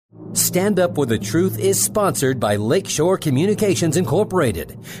Stand Up for the Truth is sponsored by Lakeshore Communications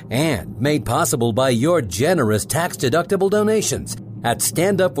Incorporated and made possible by your generous tax-deductible donations at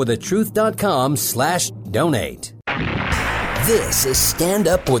standupforthetruth.com/donate. This is Stand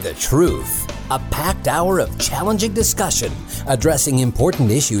Up for the Truth, a packed hour of challenging discussion addressing important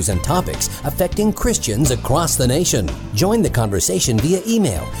issues and topics affecting Christians across the nation. Join the conversation via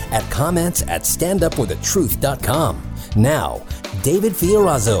email at comments@standupforthetruth.com. Now, David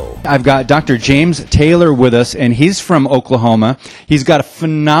Fiorazzo. I've got Dr. James Taylor with us, and he's from Oklahoma. He's got a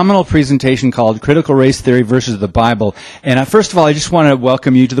phenomenal presentation called Critical Race Theory versus the Bible. And first of all, I just want to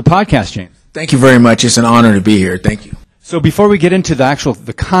welcome you to the podcast, James. Thank you very much. It's an honor to be here. Thank you. So before we get into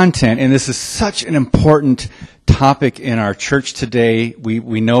the content, and this is such an important topic in our church today,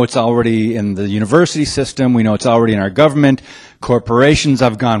 we know it's already in the university system, we know it's already in our government, corporations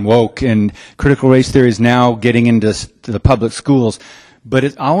have gone woke, and critical race theory is now getting into the public schools, but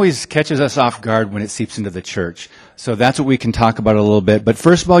it always catches us off guard when it seeps into the church. So that's what we can talk about a little bit. But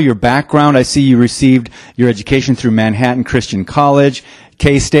first of all, your background, I see you received your education through Manhattan Christian College,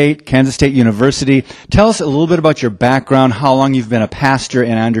 K-State, Kansas State University. Tell us a little bit about your background, how long you've been a pastor,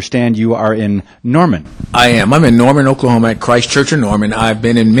 and I understand you are in Norman. I am. I'm in Norman, Oklahoma at Christ Church in Norman. I've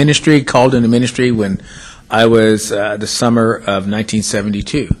been in ministry, called into ministry when I was the summer of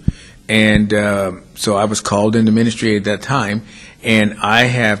 1972. And so I was called into ministry at that time, and I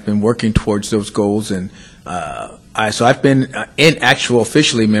have been working towards those goals. And so I've been in actual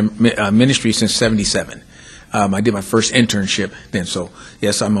officially ministry since 77. I did my first internship then, so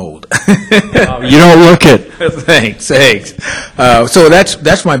yes, I'm old. You don't look it. Thanks. So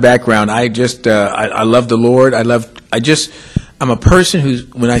that's my background. I just I love the Lord. I'm a person who,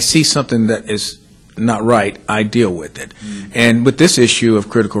 when I see something that is not right, I deal with it. And with this issue of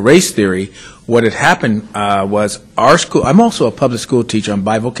critical race theory, what had happened was our school. I'm also a public school teacher. I'm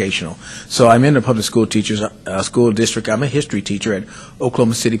bivocational, so I'm in the public school teachers school district. I'm a history teacher at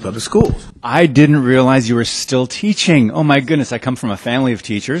Oklahoma City Public Schools. I didn't realize you were still teaching. Oh my goodness! I come from a family of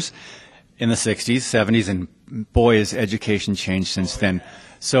teachers in the 60s, 70s, and boy, has education changed since then.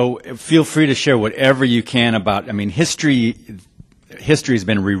 So feel free to share whatever you can about. I mean, history has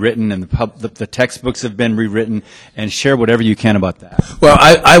been rewritten, and the textbooks have been rewritten, and share whatever you can about that. Well,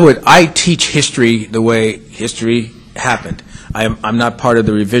 I teach history the way history happened. I'm not part of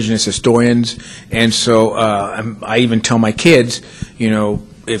the revisionist historians, and so I even tell my kids,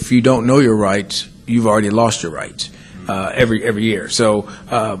 if you don't know your rights, you've already lost your rights every year. So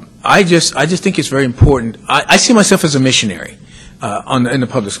I just think it's very important. I see myself as a missionary. In the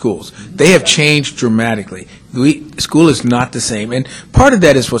public schools. They have changed dramatically. School is not the same. And part of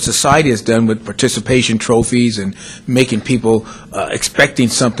that is what society has done with participation trophies and making people expecting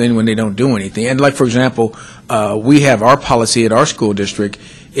something when they don't do anything. And like, for example, we have our policy at our school district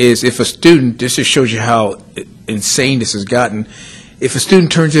is if a student, this just shows you how insane this has gotten, if a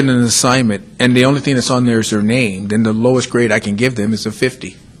student turns in an assignment and the only thing that's on there is their name, then the lowest grade I can give them is a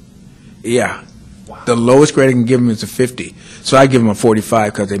 50. Yeah. The lowest grade I can give them is a 50. So I give them a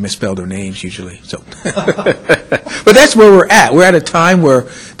 45 because they misspell their names usually. So, but that's where we're at. We're at a time where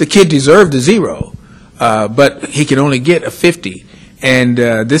the kid deserved a 0, but he can only get a 50. And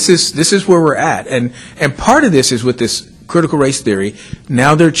this is where we're at. And part of this is with this critical race theory.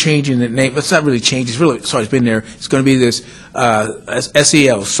 Now they're changing the name. It's not really changed. It's been there. It's going to be this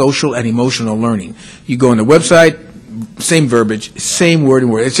SEL, social and emotional learning. You go on the website. Same verbiage, same word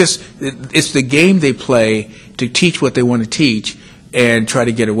and word. It's the game they play to teach what they want to teach and try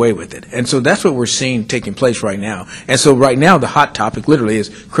to get away with it. And so that's what we're seeing taking place right now. And so right now the hot topic literally is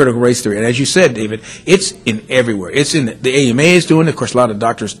critical race theory. And as you said, David, it's in everywhere. It's in the AMA is doing it. Of course, a lot of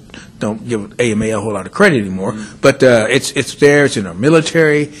doctors don't give AMA a whole lot of credit anymore. But it's there. It's in our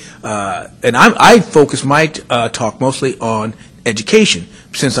military. And I focus my talk mostly on education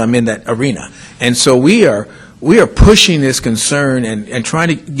since I'm in that arena. And so we are pushing this concern and trying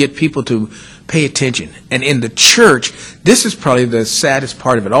to get people to pay attention. And in the church, this is probably the saddest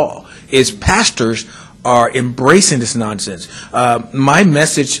part of it all, is pastors are embracing this nonsense. My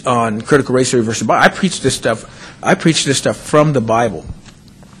message on critical race theory versus the Bible, I preach this stuff from the Bible.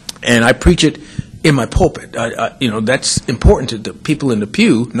 And I preach it in my pulpit. That's important to the people in the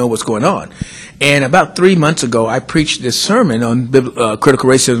pew know what's going on. And about 3 months ago, I preached this sermon on critical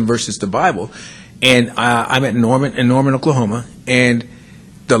race theory versus the Bible. And I'm in Norman, Oklahoma, and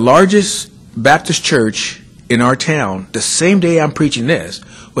the largest Baptist church in our town, the same day I'm preaching this,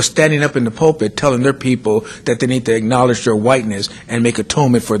 was standing up in the pulpit telling their people that they need to acknowledge their whiteness and make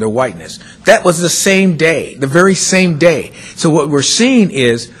atonement for their whiteness. That was the same day, the very same day. So what we're seeing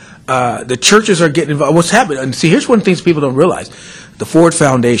is the churches are getting involved. What's happening? And see, here's one of the things people don't realize. the Ford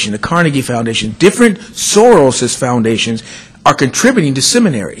Foundation, the Carnegie Foundation, different Soros foundations are contributing to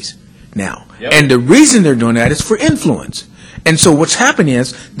seminaries now. Yep. And the reason they're doing that is for influence. And so what's happening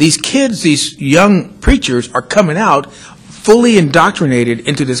is these kids, these young preachers are coming out fully indoctrinated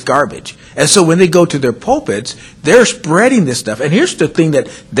into this garbage. And so when they go to their pulpits, they're spreading this stuff. And here's the thing that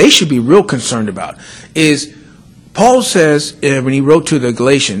they should be real concerned about is Paul says, when he wrote to the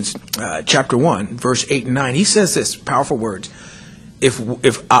Galatians, chapter 1, verse 8 and 9, he says this, powerful words. If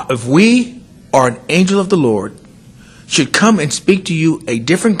we or an angel of the Lord should come and speak to you a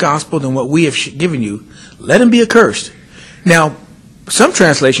different gospel than what we have given you, let him be accursed. Now, some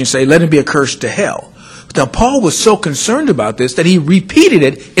translations say, let him be accursed to hell. Now, Paul was so concerned about this that he repeated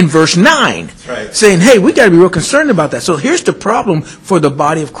it in verse 9, right, saying, hey, we got to be real concerned about that. So here's the problem for the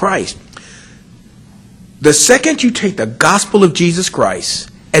body of Christ. The second you take the gospel of Jesus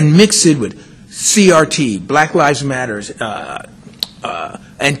Christ and mix it with CRT, Black Lives Matter,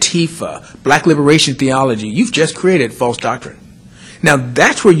 Antifa, Black Liberation Theology, you've just created false doctrine. Now,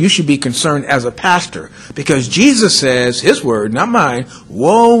 that's where you should be concerned as a pastor, because Jesus says, his word, not mine,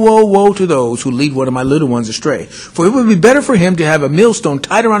 woe, woe, woe to those who lead one of my little ones astray. For it would be better for him to have a millstone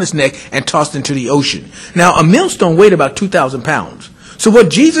tied around his neck and tossed into the ocean. Now, a millstone weighed about 2,000 pounds. So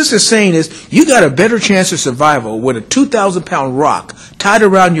what Jesus is saying is, you got a better chance of survival with a 2,000-pound rock tied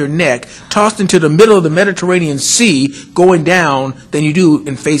around your neck, tossed into the middle of the Mediterranean Sea, going down, than you do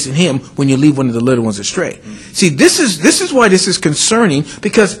in facing him when you leave one of the little ones astray. See, this is why this is concerning,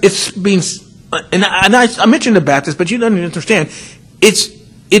 because it's being, and I mentioned the Baptists, but you don't understand, it's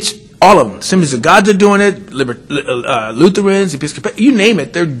all of them. Assemblies of Gods are doing it, Lutherans, Episcopalians, you name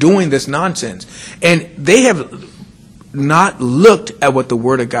it, they're doing this nonsense. And they have not looked at what the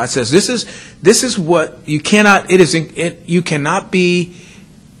Word of God says. This is what you cannot. You cannot be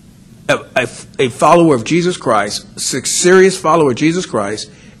a follower of Jesus Christ, serious follower of Jesus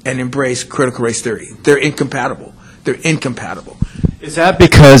Christ, and embrace critical race theory. They're incompatible. They're incompatible. Is that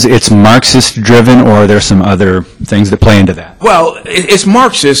because it's Marxist driven, or are there some other things that play into that? Well, it's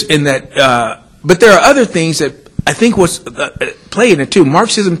Marxist in that, but there are other things that I think what's play in it too.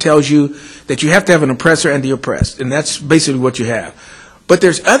 Marxism tells you that you have to have an oppressor and the oppressed, and that's basically what you have. But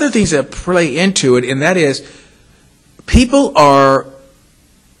there's other things that play into it, and that is people are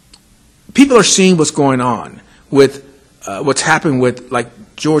seeing what's going on with what's happened with, like,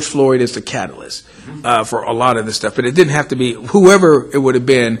 George Floyd is the catalyst for a lot of this stuff. But it didn't have to be whoever it would have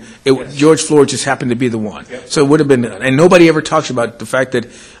been. Yes. George Floyd just happened to be the one. Yep. So it would have been, and nobody ever talks about the fact that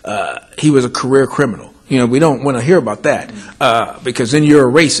he was a career criminal. You know, we don't want to hear about that because then you're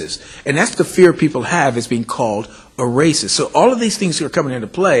a racist. And that's the fear people have, is being called a racist. So all of these things are coming into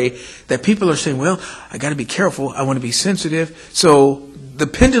play that people are saying, well, I got to be careful. I want to be sensitive. So the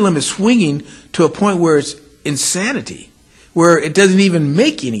pendulum is swinging to a point where it's insanity, where it doesn't even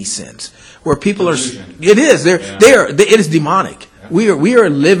make any sense, where people are, it is, it is demonic. Yeah. We are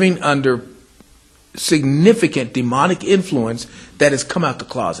living under significant demonic influence that has come out the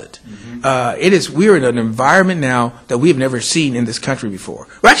closet. Mm-hmm. We're in an environment now that we have never seen in this country before.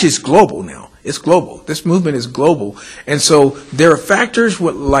 Well, actually, it's global now. It's global. This movement is global. And so there are factors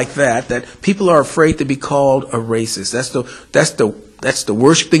like that people are afraid to be called a racist. That's the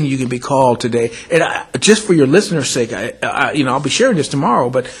worst thing you can be called today. And just for your listeners' sake, I'll be sharing this tomorrow,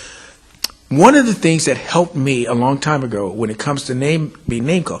 but one of the things that helped me a long time ago when it comes to being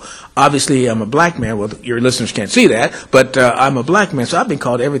name called, obviously I'm a black man. Well, your listeners can't see that, but I'm a black man, so I've been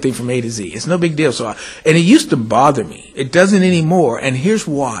called everything from A to Z. It's no big deal. And it used to bother me. It doesn't anymore, and here's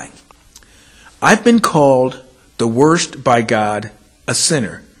why. I've been called the worst by God, a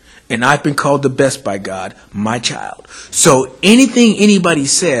sinner, and I've been called the best by God, my child. So anything anybody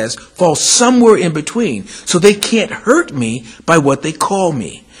says falls somewhere in between, so they can't hurt me by what they call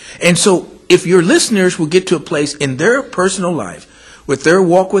me. And so if your listeners will get to a place in their personal life, with their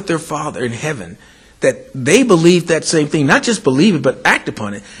walk with their Father in heaven, that they believe that same thing, not just believe it, but act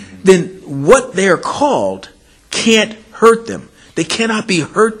upon it, then what they're called can't hurt them. They cannot be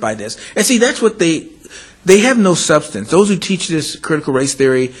hurt by this. And see, that's what they have no substance. Those who teach this critical race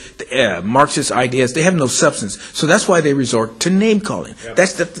theory, Marxist ideas, they have no substance. So that's why they resort to name calling. Yep.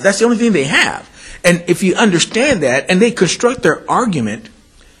 That's the only thing they have. And if you understand that, and they construct their argument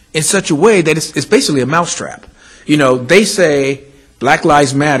in such a way that it's basically a mousetrap. You know, they say Black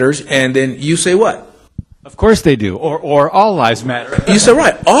Lives Matters, and then you say what? Of course they do. Or all lives matter. You say,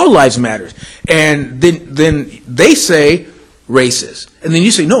 right, all lives matters. And then they say racist. And then you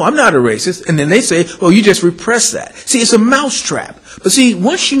say, no, I'm not a racist. And then they say, well, you just repress that. See, it's a mousetrap. But see,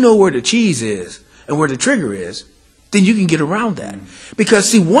 once you know where the cheese is and where the trigger is, then you can get around that. Because,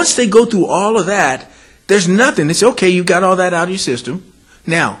 see, once they go through all of that, There's nothing. It's okay. You got all that out of your system.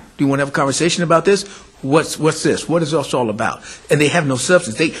 Now, do you want to have a conversation about this? What's this? What is this all about? And they have no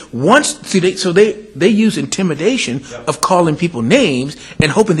substance. They use intimidation of calling people names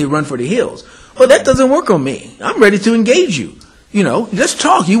and hoping they run for the hills. Well, that doesn't work on me. I'm ready to engage you. Let's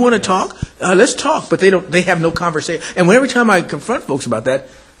talk. You want to talk? Let's talk. But they have no conversation. And every time I confront folks about that,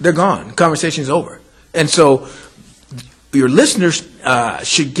 they're gone. Conversation's over. And so your listeners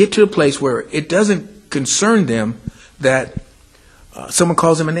should get to a place where it doesn't concern them that someone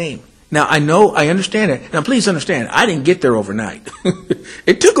calls them a name. Now, I understand it. Now, please understand, I didn't get there overnight.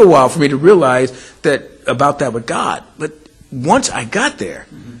 It took a while for me to realize about that with God. But once I got there,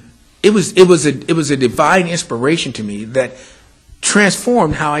 it was a divine inspiration to me that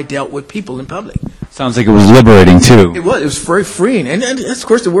transformed how I dealt with people in public. Sounds like it was liberating, too. It was very freeing. And of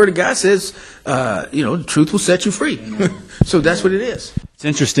course, the Word of God says, the truth will set you free. So that's what it is. It's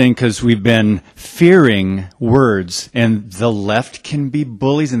interesting because we've been fearing words, and the left can be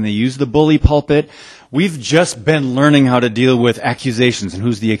bullies, and they use the bully pulpit. We've just been learning how to deal with accusations, and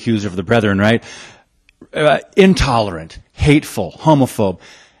who's the accuser of the brethren, right? Intolerant, hateful, homophobe.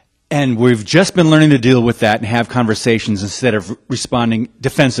 And we've just been learning to deal with that and have conversations instead of responding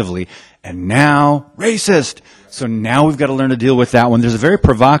defensively. And now, racist. So now we've got to learn to deal with that one. There's a very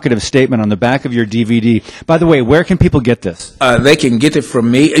provocative statement on the back of your DVD. By the way, where can people get this? They can get it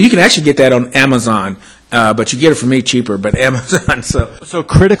from me. You can actually get that on Amazon, but you get it from me cheaper, but Amazon. So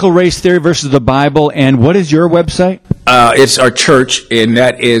critical race theory versus the Bible. And what is your website? It's our church, and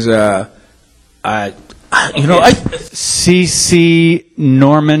that is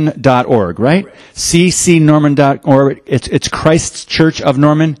ccnorman.org, right? ccnorman.org. It's Christ's Church of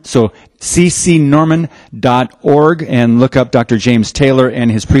Norman. So ccnorman.org, and look up Dr. James Taylor and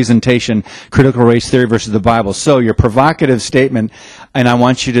his presentation, Critical Race Theory versus the Bible. So your provocative statement, and I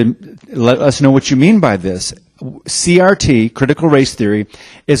want you to let us know what you mean by this. CRT, critical race theory,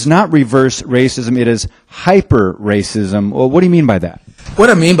 is not reverse racism, it is hyper racism. Well, what do you mean by that?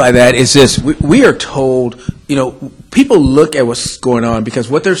 What I mean by that is this. We are told, people look at what's going on because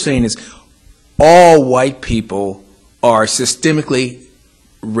what they're saying is all white people are systemically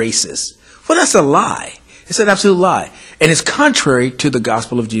racist. Well, that's a lie. It's an absolute lie. And it's contrary to the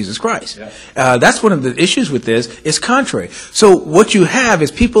gospel of Jesus Christ. Yeah. That's one of the issues with this. It's contrary. So what you have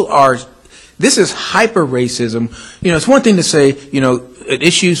is this is hyper racism. It's one thing to say,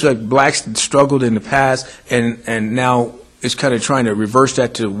 issues like blacks struggled in the past and now it's kind of trying to reverse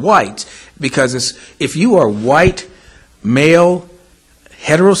that to whites, because if you are white, male,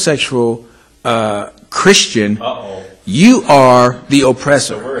 heterosexual, Christian, you are the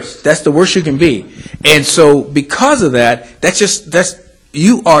oppressor. That's the worst you can be. And so because of that,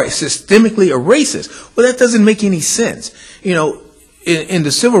 you are systemically a racist. Well, that doesn't make any sense. In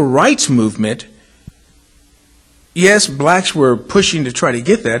the civil rights movement, yes, blacks were pushing to try to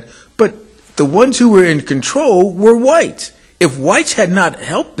get that, but the ones who were in control were whites. If whites had not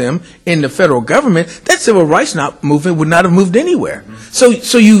helped them in the federal government, that civil rights movement would not have moved anywhere. So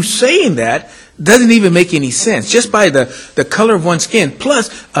you saying that doesn't even make any sense, just by the color of one's skin. Plus,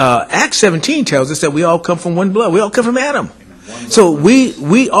 Acts 17 tells us that we all come from one blood. We all come from Adam. So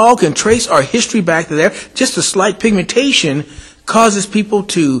we all can trace our history back to there. Just a slight pigmentation causes people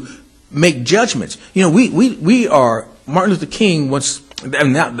to make judgments. We are, Martin Luther King once,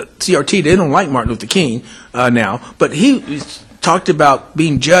 and now the CRT, they don't like Martin Luther King now, but he talked about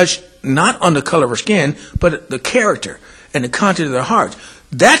being judged not on the color of our skin, but the character and the content of their hearts.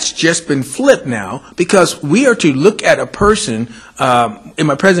 That's just been flipped now, because we are to look at a person. In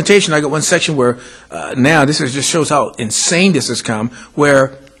my presentation, I got one section where now this just shows how insane this has come,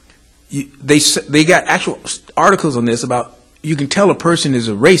 where they got actual articles on this about you can tell a person is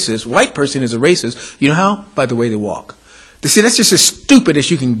a racist, white person is a racist. You know how? By the way they walk. See, that's just as stupid as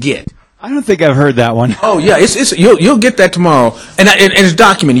you can get. I don't think I've heard that one. Oh yeah, you'll get that tomorrow, and it's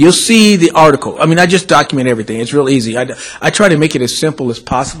documented. You'll see the article. I mean, I just document everything. It's real easy. I try to make it as simple as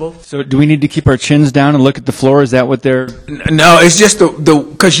possible. So, do we need to keep our chins down and look at the floor? Is that what they're? No, it's just the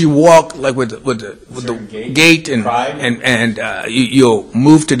because you walk like with the gait and you'll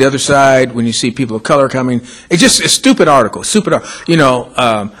move to the other side when you see people of color coming. It's just a stupid article.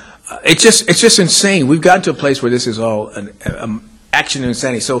 It's just insane. We've gotten to a place where this is all an action and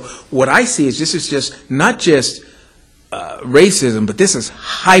insanity. So what I see is this is just not just racism, but this is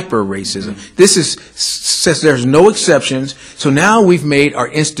hyper racism. This says there's no exceptions. So now we've made our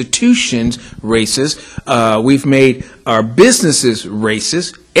institutions racist. We've made our businesses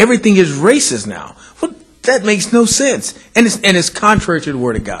racist. Everything is racist now. Well, that makes no sense, and it's contrary to the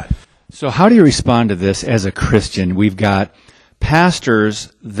Word of God. So how do you respond to this as a Christian? We've got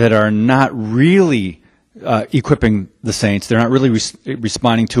pastors that are not really equipping the saints. They're not really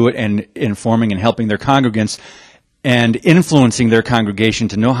responding to it and informing and helping their congregants and influencing their congregation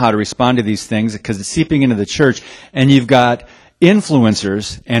to know how to respond to these things, because it's seeping into the church. And you've got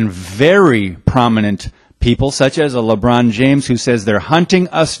influencers and very prominent people, such as a LeBron James, who says they're hunting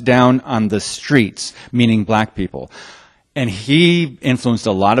us down on the streets, meaning black people. And he influenced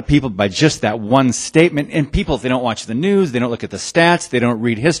a lot of people by just that one statement. And people, if they don't watch the news, they don't look at the stats, they don't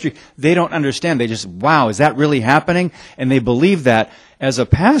read history, they don't understand. They just, wow, is that really happening? And they believe that. As a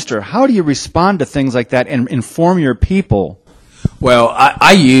pastor, how do you respond to things like that and inform your people? Well,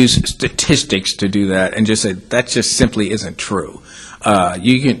 I use statistics to do that and just say that just simply isn't true.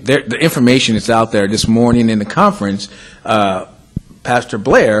 The information is out there. This morning in the conference, Pastor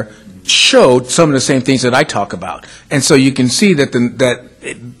Blair showed some of the same things that I talk about. And so you can see that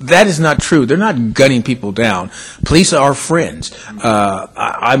that is not true. They're not gunning people down. Police are friends.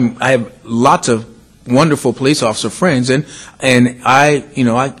 I have lots of wonderful police officer friends, and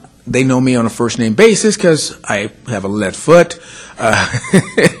they know me on a first name basis because I have a lead foot.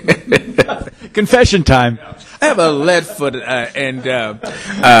 Confession time. I have a lead foot, and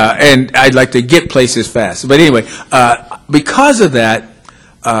I'd like to get places fast. But anyway, because of that,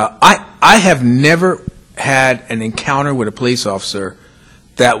 I have never had an encounter with a police officer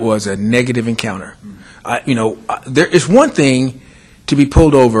that was a negative encounter. There is one thing to be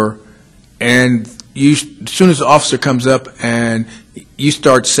pulled over, and as soon as the officer comes up and you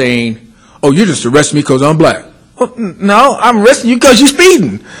start saying, "Oh, you just arrested me because I'm black." Well, no, I'm arresting you because you're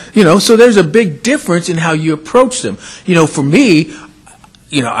speeding. So there's a big difference in how you approach them. For me,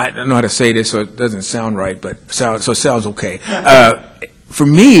 I don't know how to say this, so it doesn't sound right, but it sounds okay. For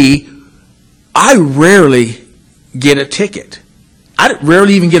me, I rarely get a ticket. I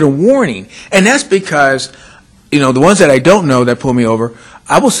rarely even get a warning. And that's because, the ones that I don't know that pull me over,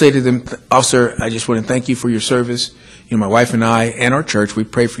 I will say to them, "Officer, I just want to thank you for your service. My wife and I and our church, we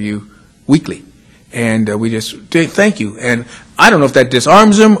pray for you weekly. And we just thank you." And I don't know if that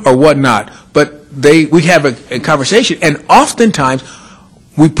disarms them or whatnot, but we have a conversation. And oftentimes,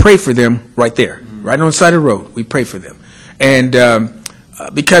 we pray for them right there, right on the side of the road. We pray for them. And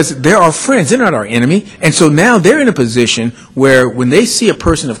because they're our friends, they're not our enemy. And so now they're in a position where when they see a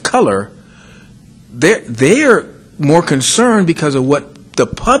person of color, they're more concerned because of what the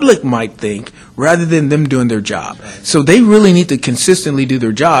public might think rather than them doing their job. So they really need to consistently do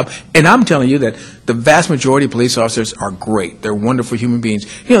their job. And I'm telling you that the vast majority of police officers are great. They're wonderful human beings.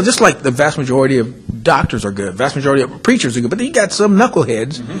 Just like the vast majority of doctors are good, vast majority of preachers are good. But then you got some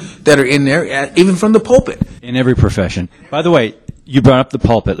knuckleheads that are in there, even from the pulpit. In every profession. By the way, you brought up the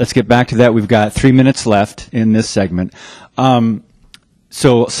pulpit. Let's get back to that. We've got 3 minutes left in this segment.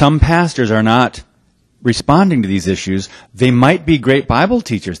 So some pastors are not responding to these issues. They might be great Bible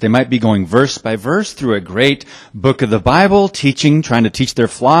teachers. They might be going verse by verse through a great book of the Bible, trying to teach their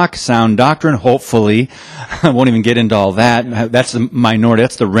flock sound doctrine, hopefully. I won't even get into all that. That's the minority.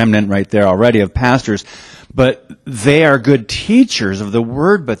 That's the remnant right there already of pastors. But they are good teachers of the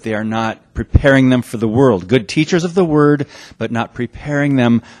Word, but they are not preparing them for the world. Good teachers of the Word, but not preparing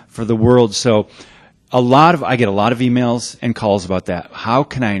them for the world. So I get a lot of emails and calls about that. How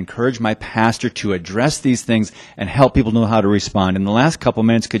can I encourage my pastor to address these things and help people know how to respond? In the last couple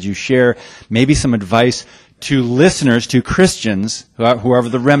minutes, could you share maybe some advice to listeners, to Christians, whoever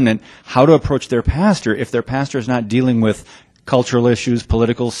the remnant, how to approach their pastor if their pastor is not dealing with cultural issues,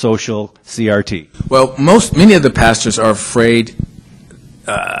 political, social, CRT? Well, many of the pastors are afraid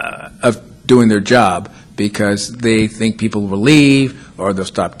of doing their job because they think people will leave or they'll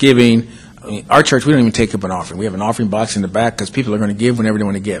stop giving. Our church, we don't even take up an offering. We have an offering box in the back because people are going to give whenever they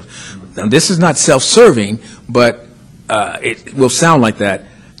want to give. Now, this is not self-serving, but it will sound like that.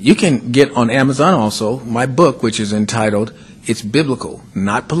 You can get on Amazon also my book, which is entitled, "It's Biblical,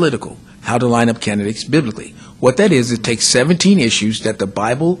 Not Political, How to Line Up Candidates Biblically." What that is, it takes 17 issues that the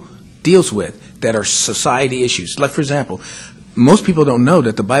Bible deals with that are society issues. Like, for example, most people don't know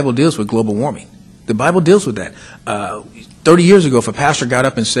that the Bible deals with global warming. The Bible deals with that. 30 years ago, if a pastor got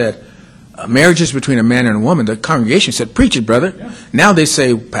up and said, "Marriage is between a man and a woman," the congregation said, "Preach it, brother." Yeah. Now they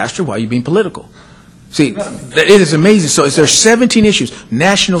say, "Pastor, why are you being political?" See, it is amazing. So there's 17 issues: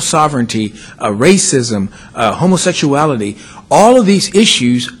 national sovereignty, racism, homosexuality. All of these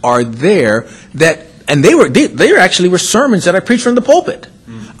issues are there and they actually were sermons that I preached from the pulpit.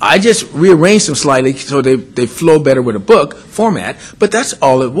 I just rearranged them slightly so they flow better with a book format, but that's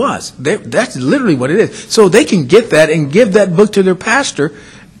all it was. That's literally what it is. So they can get that and give that book to their pastor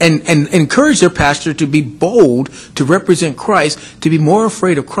and encourage their pastor to be bold, to represent Christ, to be more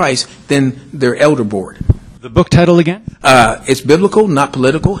afraid of Christ than their elder board. The book title again? It's biblical, not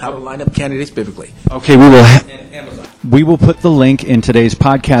political. How to line up candidates biblically. Okay, we will put the link in today's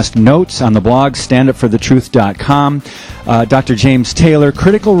podcast notes on the blog, standupforthetruth.com. Dr. James Taylor,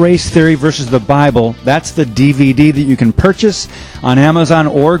 Critical Race Theory versus the Bible. That's the DVD that you can purchase on Amazon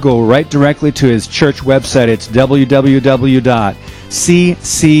or go right directly to his church website. It's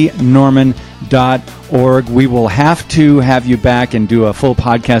www.ccnorman.org. We will have to have you back and do a full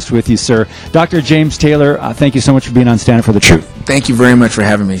podcast with you, sir. Dr. James Taylor, thank you so much for being on Stand Up for the Truth. Thank you very much for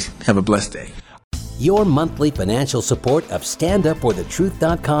having me. Have a blessed day. Your monthly financial support of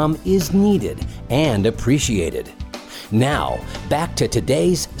StandUpForTheTruth.com is needed and appreciated. Now, back to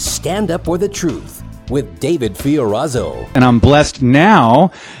today's Stand Up for the Truth with David Fiorazzo. And I'm blessed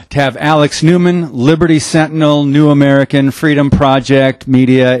now to have Alex Newman, Liberty Sentinel, New American, Freedom Project,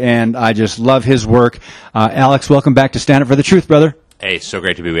 Media, and I just love his work. Alex, welcome back to Stand Up for the Truth, brother. Hey, it's so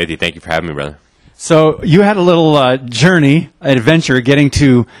great to be with you. Thank you for having me, brother. So you had a little journey, adventure, getting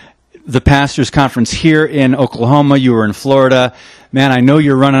to the pastors' conference here in Oklahoma. You were in Florida. Man, I know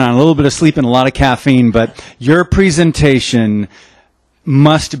you're running on a little bit of sleep and a lot of caffeine, but your presentation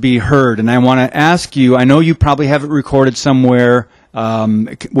must be heard. And I want to ask you, I know you probably have it recorded somewhere.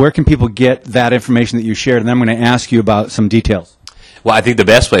 Where can people get that information that you shared? And then I'm going to ask you about some details. Well, I think the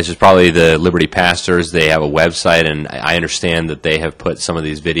best place is probably the Liberty Pastors. They have a website, and I understand that they have put some of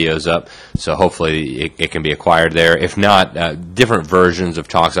these videos up, so hopefully it can be acquired there. If not, different versions of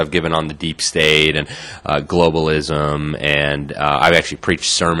talks I've given on the deep state and globalism, and I've actually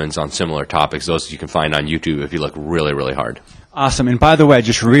preached sermons on similar topics. Those you can find on YouTube if you look really, really hard. Awesome. And by the way, I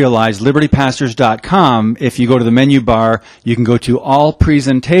just realized libertypastors.com, if you go to the menu bar, you can go to all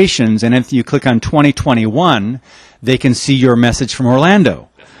presentations, and if you click on 2021, they can see your message from Orlando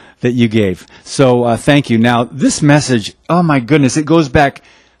that you gave. So thank you. Now, this message, oh my goodness, it goes back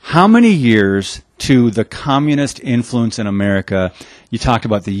how many years to the communist influence in America? You talked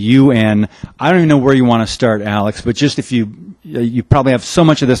about the UN. I don't even know where you want to start, Alex, but just if you probably have so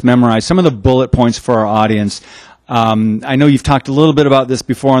much of this memorized, some of the bullet points for our audience. I know you've talked a little bit about this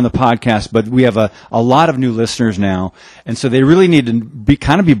before on the podcast, but we have a lot of new listeners now, and so they really need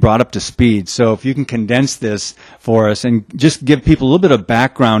to be brought up to speed. So if you can condense this for us and just give people a little bit of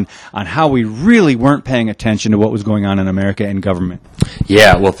background on how we really weren't paying attention to what was going on in America and government.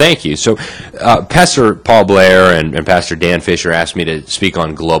 Yeah, well, thank you. So Pastor Paul Blair and Pastor Dan Fisher asked me to speak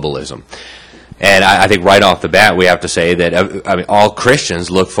on globalism. And I think right off the bat, we have to say that all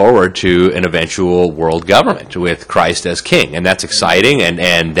Christians look forward to an eventual world government with Christ as king. And that's exciting,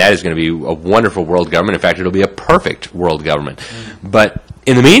 and that is going to be a wonderful world government. In fact, it'll be a perfect world government. But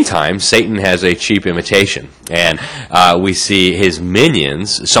in the meantime, Satan has a cheap imitation. And we see his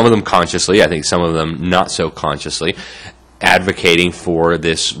minions, some of them consciously, I think some of them not so consciously, advocating for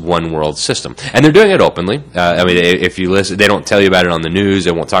this one world system. And they're doing it openly. If you listen, they don't tell you about it on the news,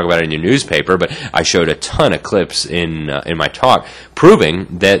 they won't talk about it in your newspaper, but I showed a ton of clips in my talk proving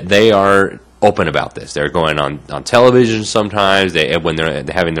that they are open about this. They're going on television sometimes. When they're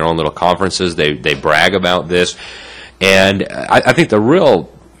having their own little conferences, they brag about this. And I think the real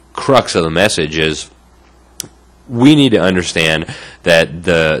crux of the message is we need to understand that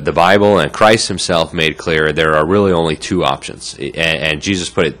the Bible and Christ himself made clear there are really only two options. And Jesus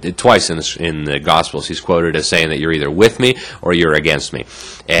put it twice in the Gospels. He's quoted as saying that you're either with me or you're against me.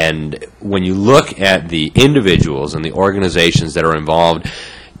 And when you look at the individuals and the organizations that are involved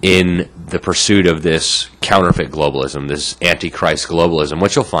in the pursuit of this counterfeit globalism, this antichrist globalism,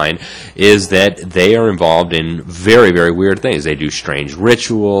 what you'll find is that they are involved in very, very weird things. They do strange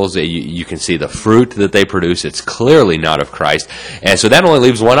rituals. You can see the fruit that they produce. It's clearly not of Christ. And so that only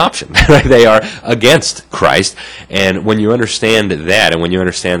leaves one option. Right? They are against Christ. And when you understand that, and when you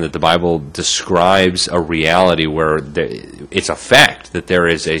understand that the Bible describes a reality where it's a fact that there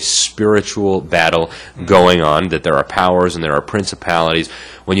is a spiritual battle going on, that there are powers and there are principalities,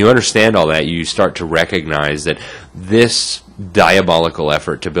 when you understand all that, you start to recognize that this diabolical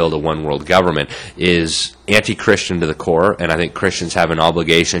effort to build a one-world government is anti-Christian to the core, and I think Christians have an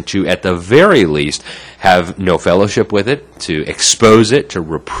obligation to, at the very least, have no fellowship with it, to expose it, to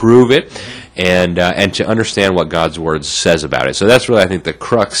reprove it, and to understand what God's Word says about it. So that's really, I think, the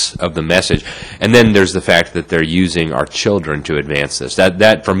crux of the message. And then there's the fact that they're using our children to advance this.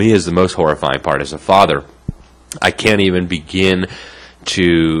 That for me, is the most horrifying part. As a father, I can't even begin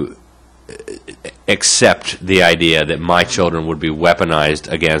to accept the idea that my children would be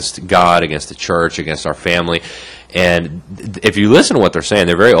weaponized against God, against the church, against our family. And if you listen to what they're saying,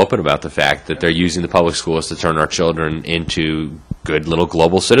 they're very open about the fact that they're using the public schools to turn our children into good little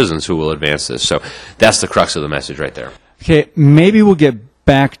global citizens who will advance this. So that's the crux of the message right there. Okay, maybe we'll get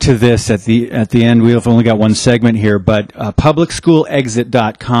back to this at the end. We've only got one segment here, but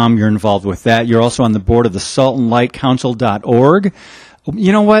publicschoolexit.com, you're involved with that. You're also on the board of the saltandlightcouncil.org.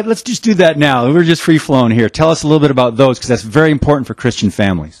 You know what? Let's just do that now. We're just free-flowing here. Tell us a little bit about those, because that's very important for Christian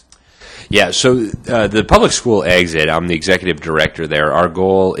families. Yeah, so the Public School Exit, I'm the executive director there. Our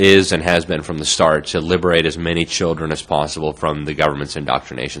goal is and has been from the start to liberate as many children as possible from the government's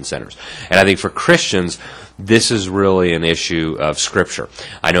indoctrination centers. And I think for Christians, this is really an issue of Scripture.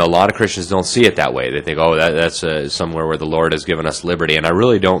 I know a lot of Christians don't see it that way. They think, oh, that's somewhere where the Lord has given us liberty. And I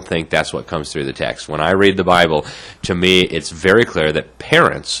really don't think that's what comes through the text. When I read the Bible, to me, it's very clear that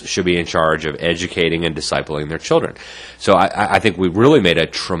parents should be in charge of educating and discipling their children. So I think we really made a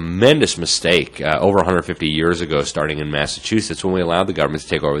tremendous mistake over 150 years ago, starting in Massachusetts, when we allowed the government to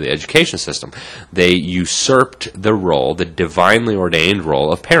take over the education system. They usurped the role, the divinely ordained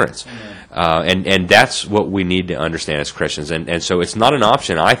role of parents. And that's what we need to understand as Christians. And so it's not an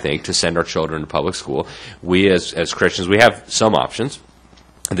option, I think, to send our children to public school. We as Christians, we have some options.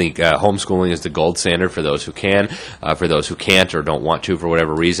 I think homeschooling is the gold standard for those who can. For those who can't or don't want to for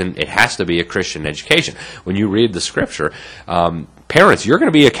whatever reason, it has to be a Christian education. When you read the Scripture, parents, you're going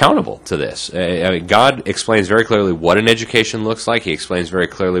to be accountable to this. I mean, God explains very clearly what an education looks like. He explains very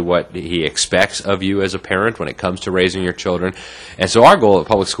clearly what He expects of you as a parent when it comes to raising your children. And so our goal at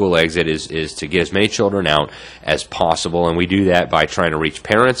Public School Exit is to get as many children out as possible, and we do that by trying to reach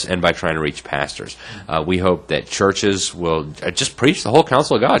parents and by trying to reach pastors. We hope that churches will just preach the whole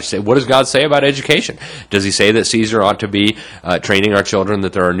counsel of God. Just say, what does God say about education? Does He say that Caesar ought to be training our children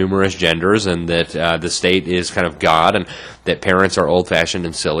that there are numerous genders and that the state is kind of God and that parents are old-fashioned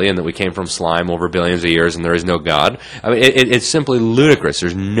and silly and that we came from slime over billions of years and there is no God? I mean, it's simply ludicrous.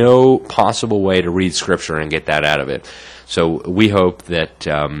 There's no possible way to read Scripture and get that out of it. So we hope that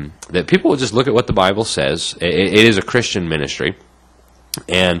that people will just look at what the Bible says. It is a Christian ministry.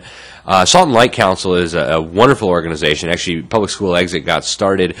 And Salt and Light Council is a wonderful organization. Actually, Public School Exit got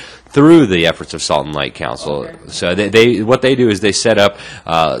started through the efforts of Salt and Light Council. Okay. So what they do is they set up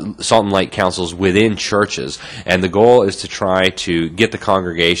Salt and Light Councils within churches, and the goal is to try to get the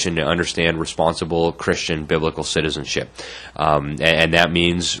congregation to understand responsible Christian biblical citizenship. And that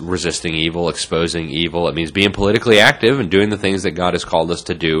means resisting evil, exposing evil. It means being politically active and doing the things that God has called us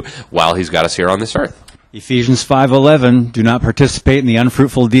to do while He's got us here on this earth. Ephesians 5:11, do not participate in the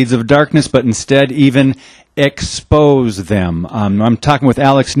unfruitful deeds of darkness, but instead even expose them. I'm talking with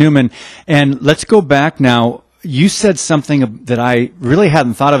Alex Newman, and let's go back now. You said something that I really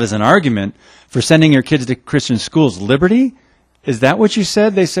hadn't thought of as an argument for sending your kids to Christian schools. Liberty? Is that what you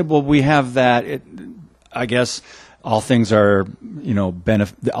said? They said, well, we have that. I guess all things are,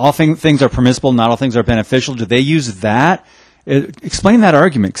 all things are permissible, not all things are beneficial. Do they use that? Explain that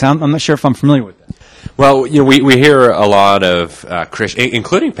argument, because I'm not sure if I'm familiar with that. Well, we hear a lot of Christians,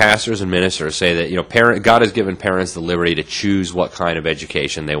 including pastors and ministers, say that God has given parents the liberty to choose what kind of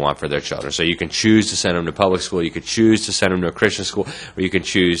education they want for their children. So you can choose to send them to public school, you could choose to send them to a Christian school, or you can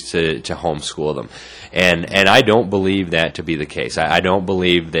choose to homeschool them. And I don't believe that to be the case. I don't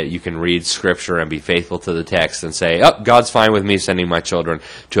believe that you can read Scripture and be faithful to the text and say, oh, God's fine with me sending my children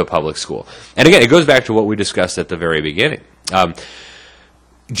to a public school. And again, it goes back to what we discussed at the very beginning.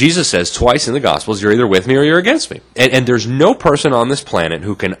 Jesus says twice in the Gospels, you're either with me or you're against me. And there's no person on this planet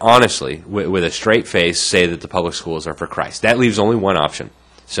who can honestly, with a straight face, say that the public schools are for Christ. That leaves only one option.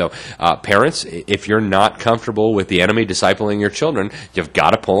 So parents, if you're not comfortable with the enemy discipling your children, you've got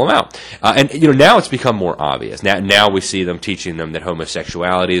to pull them out. And now it's become more obvious. Now we see them teaching them that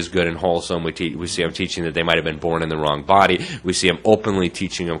homosexuality is good and wholesome. We see them teaching that they might have been born in the wrong body. We see them openly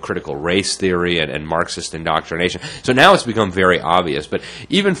teaching them critical race theory and Marxist indoctrination. So now it's become very obvious. But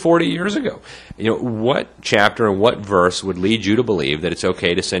even 40 years ago, what chapter and what verse would lead you to believe that it's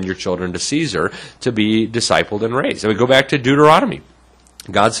okay to send your children to Caesar to be discipled and raised? I mean, go back to Deuteronomy.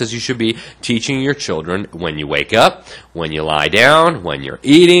 God says you should be teaching your children when you wake up, when you lie down, when you're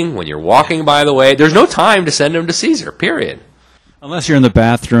eating, when you're walking by the way. There's no time to send them to Caesar, period. Unless you're in the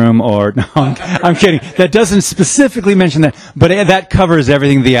bathroom or... No, I'm kidding. That doesn't specifically mention that, but that covers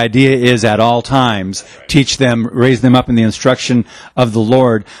everything. The idea is at all times, teach them, raise them up in the instruction of the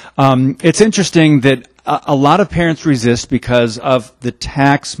Lord. It's interesting that a lot of parents resist because of the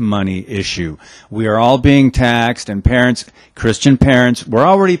tax money issue. We are all being taxed, and parents, Christian parents, we're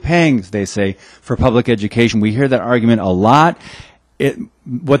already paying, they say, for public education. We hear that argument a lot.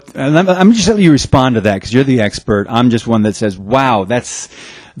 I'm just letting you respond to that because you're the expert. I'm just one that says, wow, that's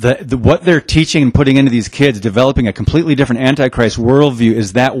what they're teaching and putting into these kids, developing a completely different Antichrist worldview.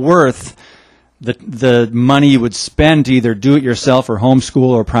 Is that worth the money you would spend to either do it yourself or homeschool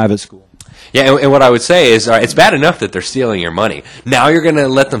or private school? Yeah, and what I would say is, it's bad enough that they're stealing your money. Now you're going to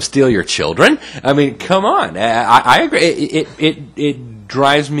let them steal your children? I mean, come on. I agree. It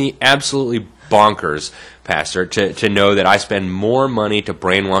drives me absolutely bonkers, Pastor, to know that I spend more money to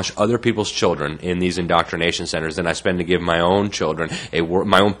brainwash other people's children in these indoctrination centers than I spend to give my own children,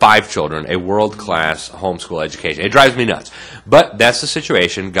 my own 5 children, a world-class homeschool education. It drives me nuts. But that's the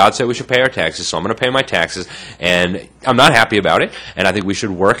situation. God said we should pay our taxes, so I'm going to pay my taxes, and I'm not happy about it, and I think we should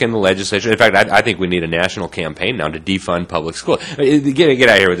work in the legislature. In fact, I think we need a national campaign now to defund public school. Get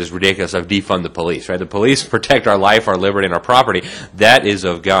out of here with this ridiculous stuff, defund the police, right? The police protect our life, our liberty, and our property. That is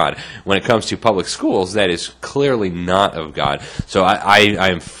of God. When it comes to public schools, that is clearly not of God. So I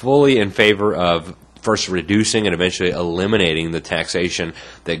am fully in favor of first reducing and eventually eliminating the taxation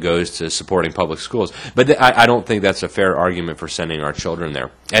that goes to supporting public schools. But I don't think that's a fair argument for sending our children there.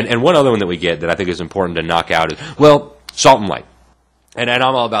 And one other one that we get that I think is important to knock out is, well, salt and light. And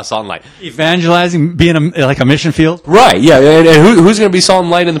I'm all about salt and light. Evangelizing, being like a mission field? Right, yeah. And who's going to be salt and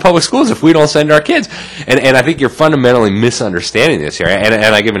light in the public schools if we don't send our kids? And I think you're fundamentally misunderstanding this here. And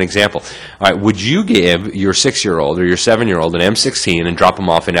I give an example. All right, would you give your 6-year-old or your 7-year-old an M16 and drop them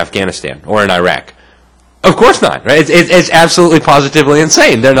off in Afghanistan or in Iraq? Of course not, right? It's absolutely positively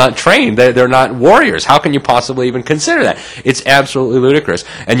insane. They're not trained. They're not warriors. How can you possibly even consider that? It's absolutely ludicrous.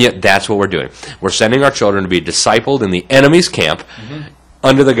 And yet that's what we're doing. We're sending our children to be discipled in the enemy's camp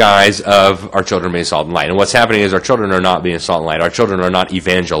under the guise of our children being salt and light. And what's happening is our children are not being salt and light. Our children are not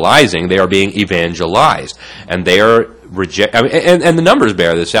evangelizing. They are being evangelized. And they are and the numbers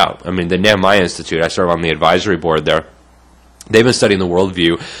bear this out. I mean, the Nehemiah Institute, I serve on the advisory board there. They've been studying the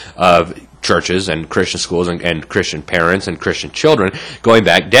worldview of churches and Christian schools and Christian parents and Christian children going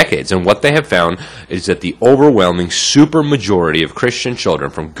back decades. And what they have found is that the overwhelming super majority of Christian children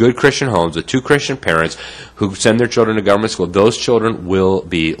from good Christian homes with 2 Christian parents who send their children to government school, those children will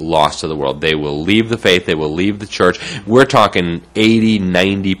be lost to the world. They will leave the faith. They will leave the church. We're talking 80,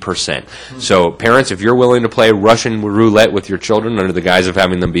 90%. So parents, if you're willing to play Russian roulette with your children under the guise of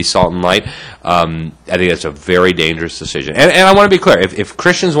having them be salt and light, I think that's a very dangerous decision. And I want to be clear. If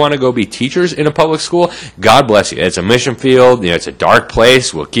Christians want to go be teachers in a public school, God bless you. It's a mission field. It's a dark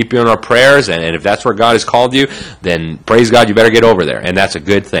place. We'll keep you in our prayers. And if that's where God has called you, then praise God, you better get over there. And that's a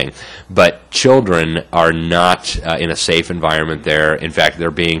good thing. But children are not in a safe environment there. In fact,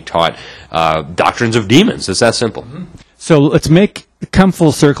 they're being taught doctrines of demons. It's that simple. So let's come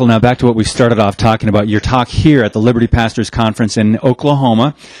full circle now back to what we started off talking about. Your talk here at the Liberty Pastors Conference in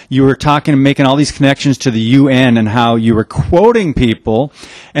Oklahoma. You were talking and making all these connections to the UN and how you were quoting people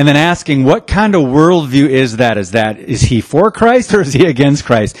and then asking what kind of worldview is that? Is he for Christ or is he against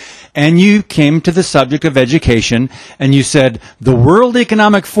Christ? And you came to the subject of education and you said the World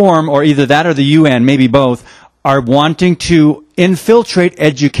Economic Forum, or either that or the UN, maybe both, are wanting to infiltrate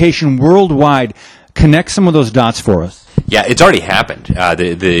education worldwide. Connect some of those dots for us. Yeah, it's already happened.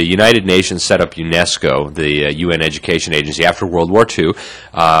 The United Nations set up UNESCO, the UN education agency, after World War II.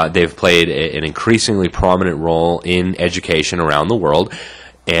 They've played an increasingly prominent role in education around the world.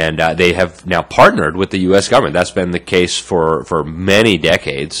 And they have now partnered with the U.S. government. That's been the case for many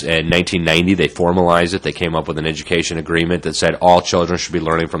decades. In 1990, they formalized it. They came up with an education agreement that said all children should be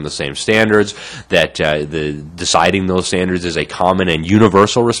learning from the same standards, that deciding those standards is a common and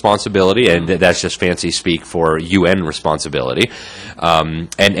universal responsibility, and that's just fancy speak for UN responsibility.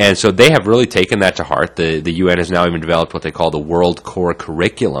 And so they have really taken that to heart. The UN has now even developed what they call the World Core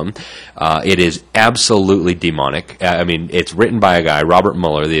Curriculum. It is absolutely demonic. I mean, it's written by a guy, Robert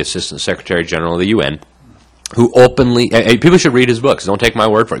Mueller, the Assistant Secretary General of the UN, who openly, people should read his books. Don't take my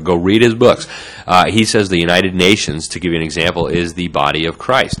word for it. Go read his books. He says the United Nations, to give you an example, is the body of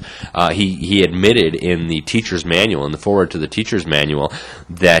Christ. He admitted in the teacher's manual, in the foreword to the teacher's manual,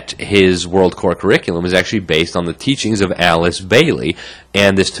 that his World Core Curriculum is actually based on the teachings of Alice Bailey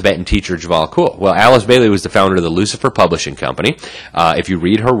and this Tibetan teacher, Jewel Kuhl. Well, Alice Bailey was the founder of the Lucifer Publishing Company. If you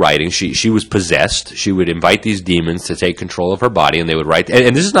read her writings, she was possessed. She would invite these demons to take control of her body, and they would write,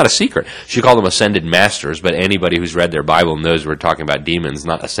 and this is not a secret. She called them ascended masters, but anybody who's read their Bible knows we're talking about demons,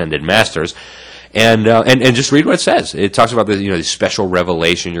 not ascended masters. And just read what it says. It talks about this special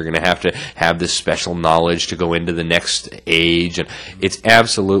revelation. You're going to have this special knowledge to go into the next age, and it's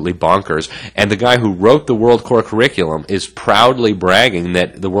absolutely bonkers. And the guy who wrote the World Core Curriculum is proudly bragging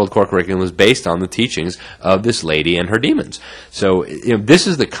that the World Core Curriculum is based on the teachings of this lady and her demons. So this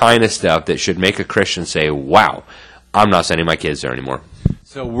is the kind of stuff that should make a Christian say, "Wow, I'm not sending my kids there anymore."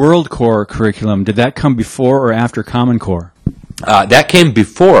 So World Core Curriculum, did that come before or after Common Core? That came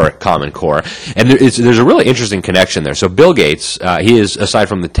before Common Core, and there's a really interesting connection there. So Bill Gates, he is, aside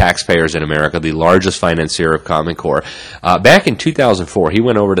from the taxpayers in America, the largest financier of Common Core. Back in 2004, he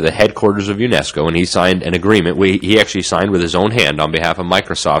went over to the headquarters of UNESCO, and he signed an agreement. He actually signed with his own hand on behalf of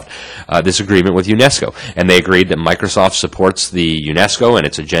Microsoft this agreement with UNESCO, and they agreed that Microsoft supports the UNESCO and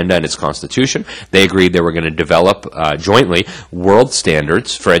its agenda and its constitution. They agreed they were going to develop jointly world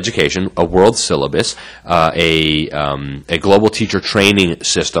standards for education, a world syllabus, a global teacher training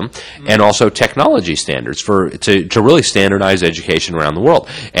system, and also technology standards to really standardize education around the world.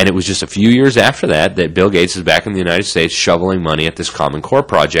 And it was just a few years after that Bill Gates is back in the United States shoveling money at this Common Core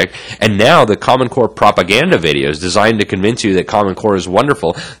project. And now the Common Core propaganda videos designed to convince you that Common Core is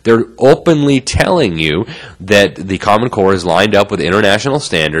wonderful, they're openly telling you that the Common Core is lined up with international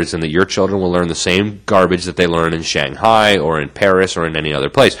standards and that your children will learn the same garbage that they learn in Shanghai or in Paris or in any other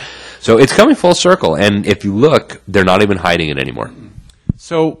place. So it's coming full circle, and if you look, they're not even hiding it anymore.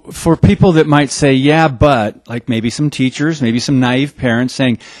 So for people that might say, yeah, but, like maybe some teachers, maybe some naive parents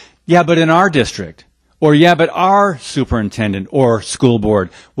saying, yeah, but in our district, or yeah, but our superintendent or school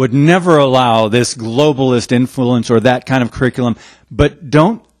board would never allow this globalist influence or that kind of curriculum, but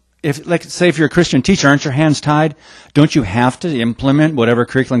say if you're a Christian teacher, aren't your hands tied? Don't you have to implement whatever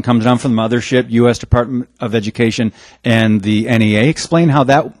curriculum comes down from the mothership, U.S. Department of Education, and the NEA? Explain how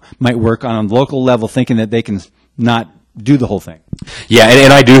that might work on a local level, thinking that they can not do the whole thing. Yeah,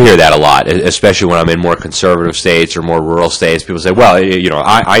 and I do hear that a lot, especially when I'm in more conservative states or more rural states. People say, well,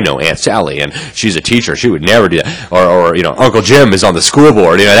 I know Aunt Sally, and she's a teacher. She would never do that. Or Uncle Jim is on the school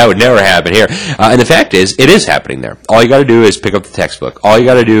board. That would never happen here. And the fact is, it is happening there. All you got to do is pick up the textbook. All you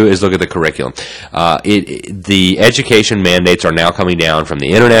got to do is look at the curriculum. The education mandates are now coming down from the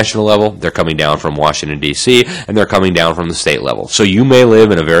international level. They're coming down from Washington, D.C., and they're coming down from the state level. So you may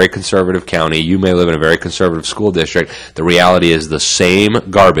live in a very conservative county. You may live in a very conservative school district. The reality is the same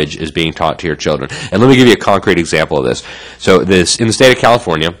garbage is being taught to your children. And let me give you a concrete example of this. So in the state of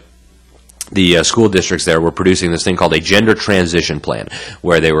California, the school districts there were producing this thing called a gender transition plan,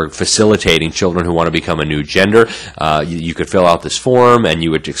 where they were facilitating children who want to become a new gender. You could fill out this form, and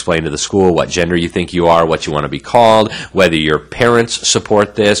you would explain to the school what gender you think you are, what you want to be called, whether your parents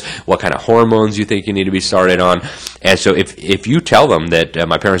support this, what kind of hormones you think you need to be started on. And so if you tell them that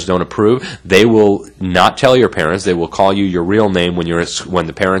my parents don't approve, they will not tell your parents. They will call you your real name when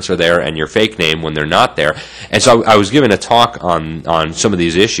the parents are there, and your fake name when they're not there. And so I was given a talk on some of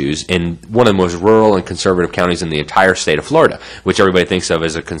these issues in one of the most rural and conservative counties in the entire state of Florida, which everybody thinks of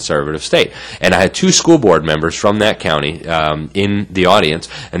as a conservative state. And I had two school board members from that county in the audience,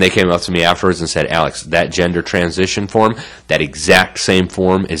 and they came up to me afterwards and said, Alex, that gender transition form, that exact same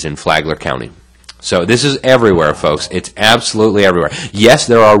form is in Flagler County. So this is everywhere, folks. It's absolutely everywhere. Yes,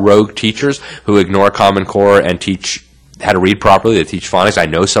 there are rogue teachers who ignore Common Core and teach how to read properly. They teach phonics. I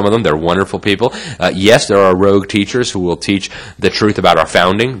know some of them. They're wonderful people. Yes, there are rogue teachers who will teach the truth about our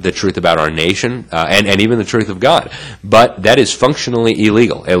founding, the truth about our nation, and even the truth of God. But that is functionally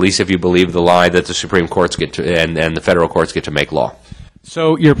illegal, at least if you believe the lie that the Supreme Courts get to and the federal courts get to make law.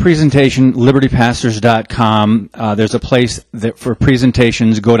 So your presentation, libertypastors.com, there's a place that for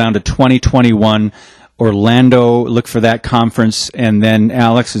presentations, go down to 2021 Orlando, look for that conference, and then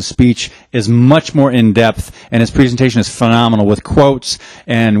Alex's speech is much more in-depth, and his presentation is phenomenal with quotes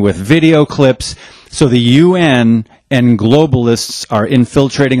and with video clips. So the UN and globalists are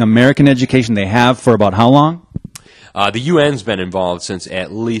infiltrating American education. They have for about how long? The UN's been involved since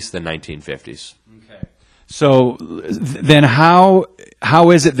at least the 1950s. Okay. So then how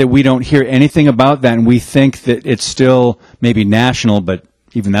is it that we don't hear anything about that, and we think that it's still maybe national, but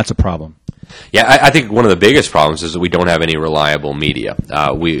even that's a problem? Yeah, I think one of the biggest problems is that we don't have any reliable media. And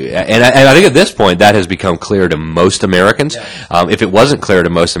I think at this point that has become clear to most Americans. Yeah. If it wasn't clear to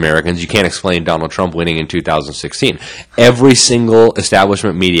most Americans, you can't explain Donald Trump winning in 2016. Every single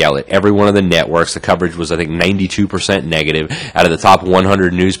establishment media outlet, every one of the networks, the coverage was, I think, 92% negative. Out of the top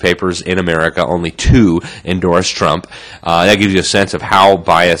 100 newspapers in America, only 2 endorsed Trump. That gives you a sense of how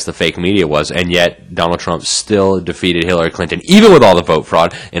biased the fake media was, and yet Donald Trump still defeated Hillary Clinton, even with all the vote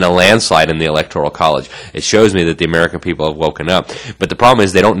fraud, in a landslide in the Electoral College. It shows me that the American people have woken up. But the problem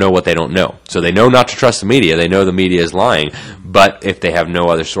is they don't know what they don't know. So they know not to trust the media. They know the media is lying. But if they have no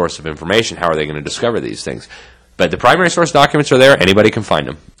other source of information, how are they going to discover these things? But the primary source documents are there. Anybody can find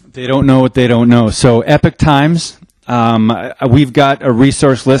them. They don't know what they don't know. So Epoch Times, We've got a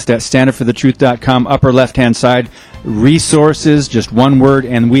resource list at standupforthetruth.com, upper left-hand side. Resources, just one word,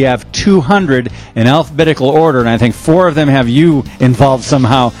 and we have 200 in alphabetical order, and I think 4 of them have you involved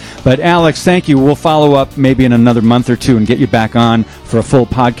somehow. But Alex, thank you. We'll follow up maybe in another month or two and get you back on for a full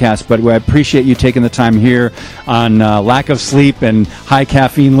podcast. But I appreciate you taking the time here on lack of sleep and high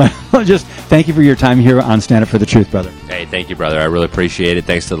caffeine level. Just thank you for your time here on Stand Up for the Truth, brother. Hey, thank you, brother. I really appreciate it.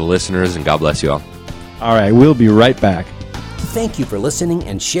 Thanks to the listeners, and God bless you all. All right, we'll be right back. Thank you for listening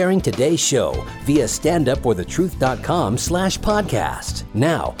and sharing today's show via standupforthetruth.com/podcast.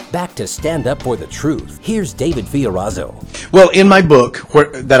 Now, back to Stand Up for the Truth. Here's David Fiorazo. Well, in my book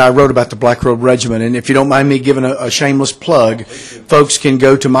that I wrote about the Black Robe Regiment, and if you don't mind me giving a shameless plug, folks can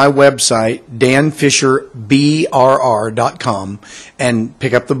go to my website, danfisherbrr.com, and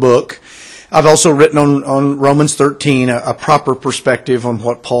pick up the book. I've also written on Romans 13, a proper perspective on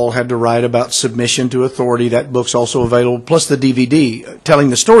what Paul had to write about submission to authority. That book's also available, plus the DVD telling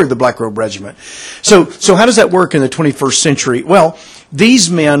the story of the Black Robe Regiment. So how does that work in the 21st century? Well, these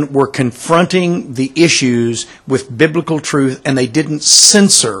men were confronting the issues with biblical truth, and they didn't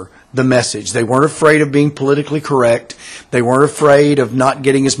censor the message. They weren't afraid of being politically correct. They weren't afraid of not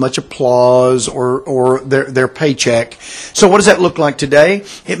getting as much applause or their paycheck. So what does that look like today?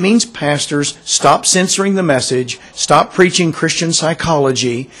 It means pastors stop censoring the message, stop preaching Christian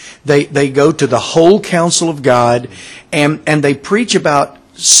psychology. They go to the whole counsel of God, and they preach about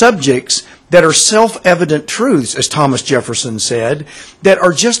subjects that are self-evident truths, as Thomas Jefferson said, that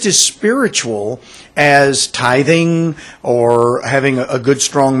are just as spiritual as tithing or having a good,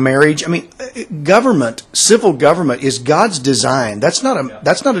 strong marriage. I mean, government, civil government, is God's design. That's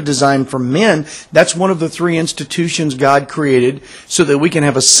not a design for men. That's one of the 3 institutions God created so that we can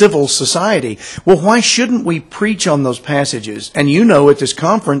have a civil society. Well, why shouldn't we preach on those passages? And you know, at this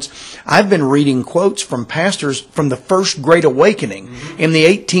conference, I've been reading quotes from pastors from the First Great Awakening in the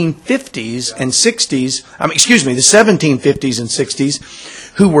 1850s and 60s, the 1750s and 60s,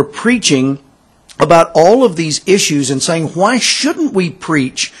 who were preaching about all of these issues and saying, why shouldn't we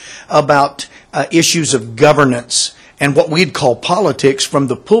preach about issues of governance and what we'd call politics from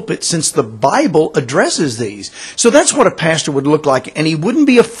the pulpit, since the Bible addresses these? So that's what a pastor would look like, and he wouldn't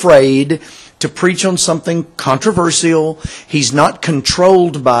be afraid to preach on something controversial. He's not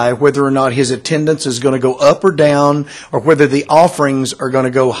controlled by whether or not his attendance is going to go up or down, or whether the offerings are going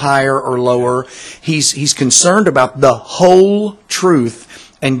to go higher or lower. He's concerned about the whole truth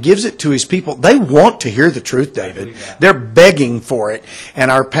and gives it to his people. They want to hear the truth, David. They're begging for it. And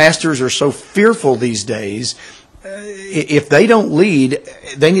our pastors are so fearful these days. If they don't lead,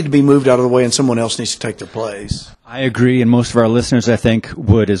 they need to be moved out of the way, and someone else needs to take their place. I agree, and most of our listeners, I think,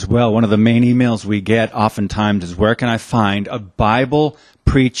 would as well. One of the main emails we get oftentimes is, where can I find a Bible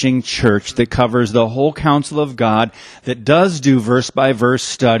preaching church that covers the whole counsel of God, that does do verse-by-verse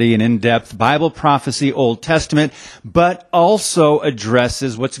study and in-depth Bible prophecy, Old Testament, but also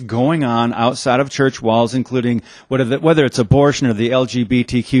addresses what's going on outside of church walls, including whether it's abortion or the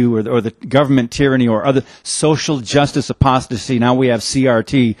LGBTQ or the government tyranny or other social justice apostasy. Now we have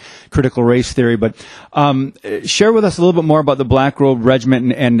CRT, critical race theory. But share with us a little bit more about the Black Robe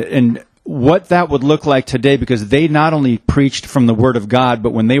Regiment and what that would look like today, because they not only preached from the Word of God, but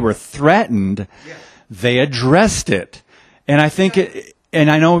when they were threatened, they addressed it. And I think,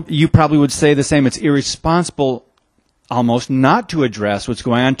 and I know you probably would say the same, it's irresponsible almost not to address what's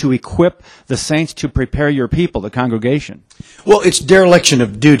going on, to equip the saints to prepare your people, the congregation. Well, it's dereliction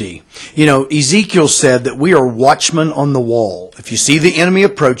of duty. You know, Ezekiel said that we are watchmen on the wall. If you see the enemy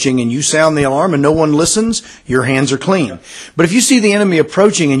approaching and you sound the alarm and no one listens, your hands are clean. But if you see the enemy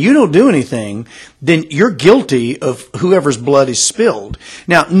approaching and you don't do anything, then you're guilty of whoever's blood is spilled.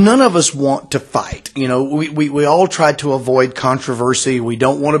 Now, none of us want to fight. You know, we all try to avoid controversy. We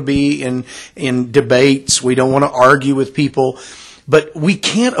don't want to be in debates. We don't want to argue with people. But we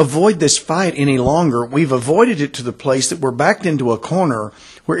can't avoid this fight any longer. We've avoided it to the place that we're backed into a corner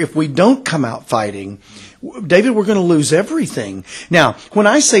where if we don't come out fighting, David, we're going to lose everything. Now, when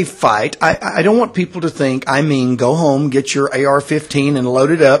I say fight, I don't want people to think I mean go home, get your AR-15 and load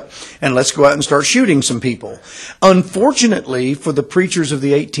it up, and let's go out and start shooting some people. Unfortunately, for the preachers of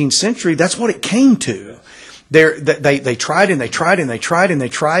the 18th century, that's what it came to. They tried and they tried and they tried and they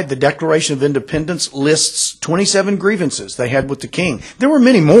tried. The Declaration of Independence lists 27 grievances they had with the king. There were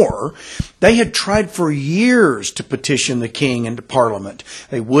many more. They had tried for years to petition the king into Parliament.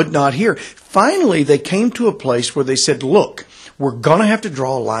 They would not hear. Finally, they came to a place where they said, look, we're going to have to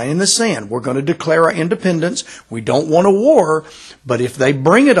draw a line in the sand. We're going to declare our independence. We don't want a war, but if they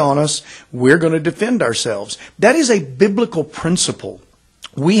bring it on us, we're going to defend ourselves. That is a biblical principle.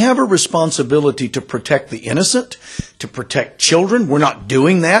 We have a responsibility to protect the innocent, to protect children. We're not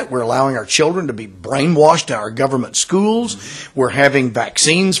doing that. We're allowing our children to be brainwashed in our government schools. We're having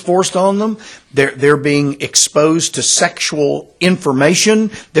vaccines forced on them. They're being exposed to sexual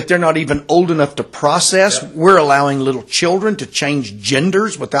information that they're not even old enough to process. Yep. We're allowing little children to change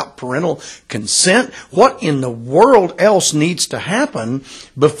genders without parental consent. What in the world else needs to happen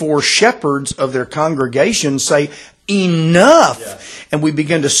before shepherds of their congregation say, enough? Yeah. And we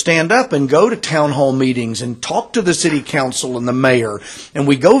begin to stand up and go to town hall meetings and talk to the city council and the mayor, and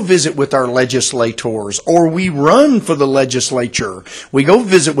we go visit with our legislators, or we run for the legislature. We go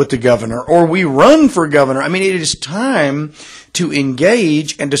visit with the governor, or we run for governor. I mean, it is time to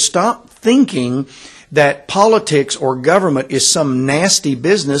engage and to stop thinking that politics or government is some nasty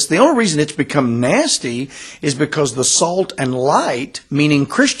business. The only reason it's become nasty is because the salt and light, meaning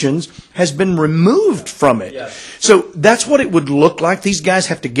Christians, has been removed from it. Yes. So that's what it would look like. These guys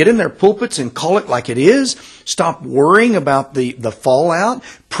have to get in their pulpits and call it like it is. Stop worrying about the fallout.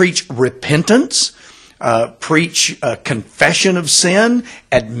 Preach repentance. Preach confession of sin,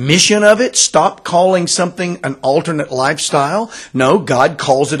 admission of it. Stop calling something an alternate lifestyle. No, God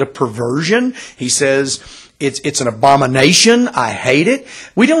calls it a perversion. He says it's an abomination. I hate it.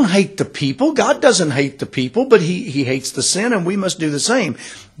 We don't hate the people. God doesn't hate the people, but He hates the sin, and we must do the same.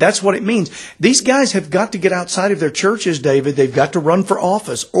 That's what it means. These guys have got to get outside of their churches, David. They've got to run for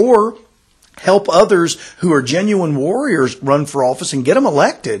office, or help others who are genuine warriors run for office and get them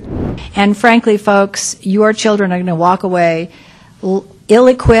elected. And frankly, folks, your children are going to walk away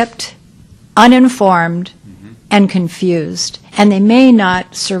ill-equipped, uninformed, and confused. And they may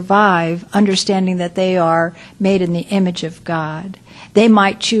not survive understanding that they are made in the image of God. They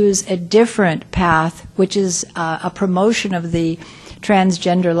might choose a different path, which is a promotion of the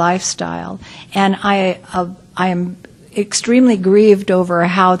transgender lifestyle. And I am extremely grieved over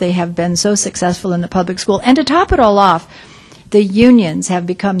how they have been so successful in the public school. And to top it all off, the unions have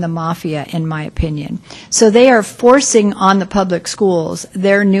become the mafia, in my opinion. So they are forcing on the public schools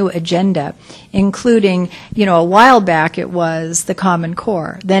their new agenda, including, a while back it was the Common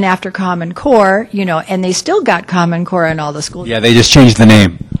Core. Then after Common Core, and they still got Common Core in all the schools. Yeah, they just changed the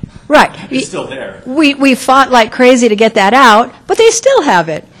name. Right. It's still there. We fought like crazy to get that out, but they still have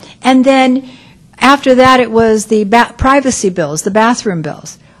it. And then after that, it was the privacy bills, the bathroom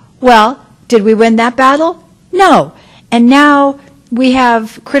bills. Well, did we win that battle? No. And now we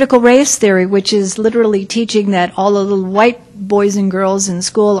have critical race theory, which is literally teaching that all the little white boys and girls in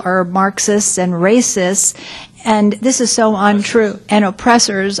school are Marxists and racists. And this is so untrue, and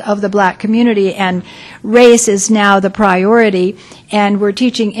oppressors of the black community, and race is now the priority, and we're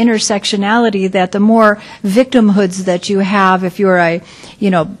teaching intersectionality, that the more victimhoods that you have, if you're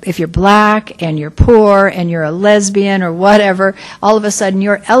if you're black and you're poor and you're a lesbian or whatever, all of a sudden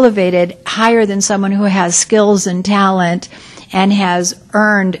you're elevated higher than someone who has skills and talent and has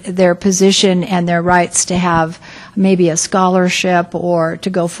earned their position and their rights to have maybe a scholarship or to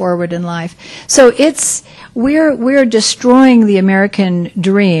go forward in life. So we're destroying the American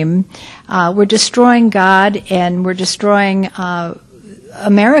dream. We're destroying God, and we're destroying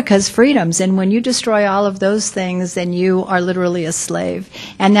America's freedoms. And when you destroy all of those things, then you are literally a slave.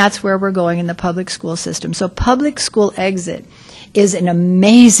 And that's where we're going in the public school system. So Public School Exit is an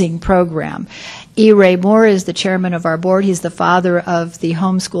amazing program. E. Ray Moore is the chairman of our board. He's the father of the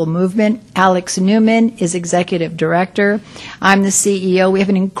homeschool movement. Alex Newman is executive director. I'm the CEO. We have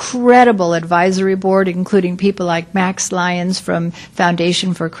an incredible advisory board, including people like Max Lyons from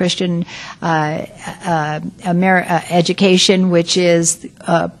Foundation for Christian Education, which is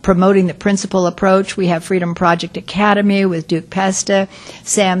promoting the principal approach. We have Freedom Project Academy with Duke Pesta,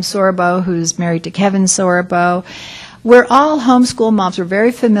 Sam Sorbo, who's married to Kevin Sorbo. We're all homeschool moms. We're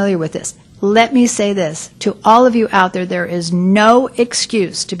very familiar with this. Let me say this to all of you out there: there is no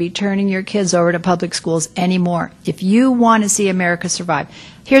excuse to be turning your kids over to public schools anymore if you want to see America survive.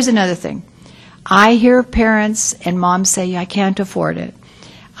 Here's another thing. I hear parents and moms say, I can't afford it.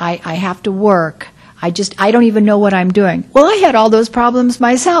 I have to work. I don't even know what I'm doing. Well, I had all those problems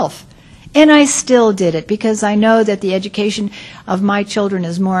myself. And I still did it because I know that the education of my children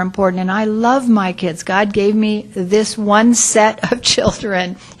is more important. And I love my kids. God gave me this one set of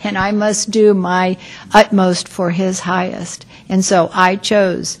children, and I must do my utmost for His highest. And so I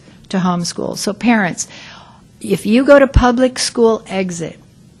chose to homeschool. So parents, if you go to Public School Exit,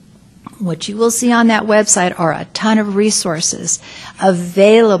 what you will see on that website are a ton of resources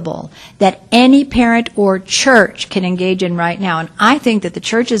available that any parent or church can engage in right now. And I think that the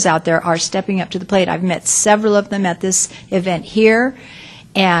churches out there are stepping up to the plate. I've met several of them at this event here.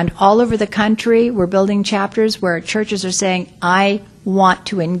 And all over the country, we're building chapters where churches are saying, I want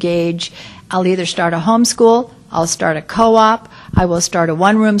to engage. I'll either start a homeschool, I'll start a co-op, I will start a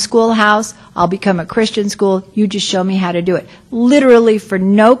one-room schoolhouse, I'll become a Christian school. You just show me how to do it. Literally for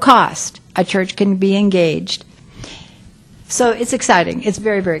no cost, a church can be engaged. So it's exciting. It's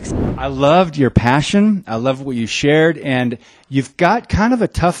very, very exciting. I loved your passion. I love what you shared. And you've got kind of a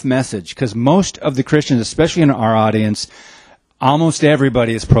tough message because most of the Christians, especially in our audience, almost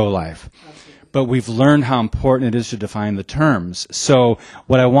everybody is pro-life. But we've learned how important it is to define the terms. So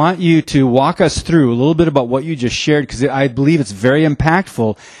what I want you to walk us through a little bit about what you just shared, because I believe it's very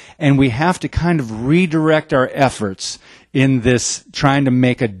impactful, and we have to kind of redirect our efforts in this, trying to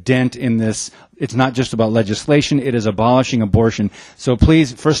make a dent in this. It's not just about legislation, it is abolishing abortion. So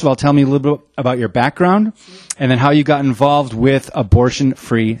please, first of all, tell me a little bit about your background, and then how you got involved with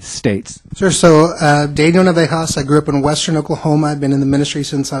abortion-free states. Sure. So, Daniel Navejas, I grew up in western Oklahoma. I've been in the ministry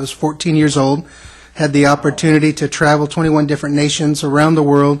since I was 14 years old. Had the opportunity to travel 21 different nations around the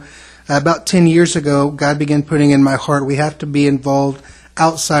world. About 10 years ago, God began putting in my heart, we have to be involved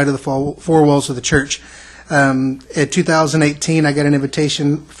outside of the four walls of the church. In 2018, I got an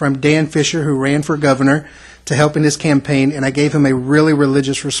invitation from Dan Fisher, who ran for governor, to help in his campaign, and I gave him a really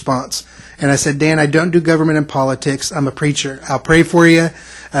religious response. And I said, Dan, I don't do government and politics. I'm a preacher. I'll pray for you,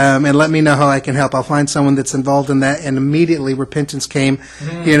 and let me know how I can help. I'll find someone that's involved in that. And immediately repentance came.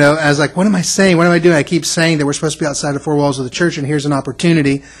 You know, I was like, what am I saying? What am I doing? I keep saying that we're supposed to be outside the four walls of the church, and here's an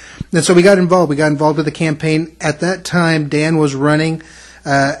opportunity. And so we got involved. We got involved with the campaign. At that time, Dan was running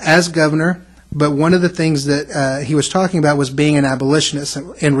as governor. But one of the things that he was talking about was being an abolitionist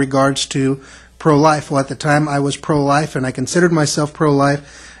in regards to pro-life. Well, at the time, I was pro-life, and I considered myself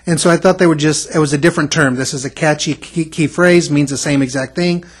pro-life. And so I thought it was a different term. This is a catchy key phrase, means the same exact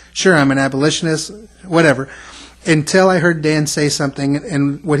thing. Sure, I'm an abolitionist, whatever. Until I heard Dan say something,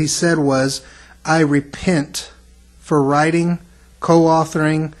 and what he said was, I repent for writing,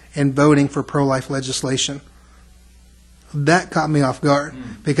 co-authoring, and voting for pro-life legislation. That caught me off guard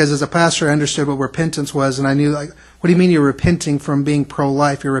because as a pastor, I understood what repentance was, and I knew, like, what do you mean you're repenting from being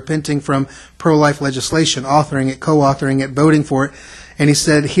pro-life? You're repenting from pro-life legislation, authoring it, co-authoring it, voting for it. And he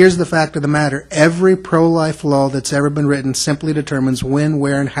said, here's the fact of the matter. Every pro-life law that's ever been written simply determines when,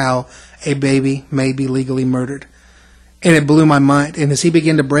 where, and how a baby may be legally murdered. And it blew my mind. And as he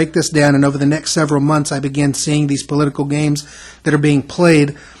began to break this down, and over the next several months, I began seeing these political games that are being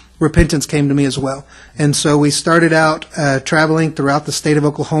played, repentance came to me as well. And so we started out traveling throughout the state of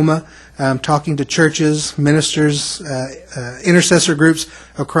Oklahoma, talking to churches, ministers, intercessor groups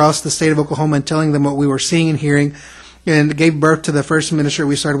across the state of Oklahoma and telling them what we were seeing and hearing. And gave birth to the first ministry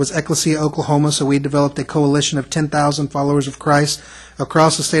we started was Ecclesia Oklahoma. So we developed a coalition of 10,000 followers of Christ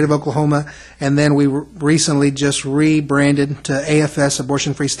across the state of Oklahoma. And then we recently just rebranded to AFS,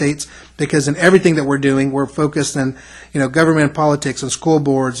 Abortion Free States, because in everything that we're doing, we're focused on, government and politics and school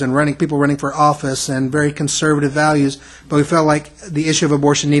boards and people running for office and very conservative values. But we felt like the issue of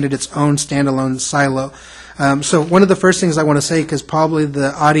abortion needed its own standalone silo. So one of the first things I want to say, because probably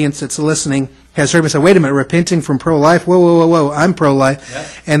the audience that's listening has heard me say, wait a minute, repenting from pro-life? Whoa, I'm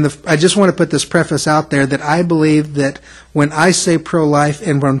pro-life. Yeah. And I just want to put this preface out there that I believe that when I say pro-life,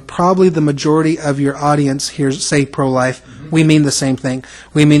 and when probably the majority of your audience here say pro-life, we mean the same thing.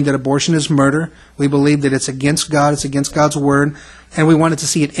 We mean that abortion is murder. We believe that it's against God, it's against God's word, and we wanted to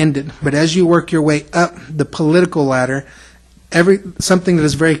see it ended. But as you work your way up the political ladder, something that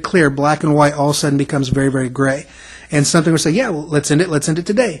is very clear, black and white, all of a sudden becomes very, very gray. And something will say, yeah, well, let's end it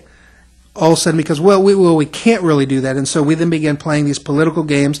today. All of a sudden, because, we can't really do that. And so we then began playing these political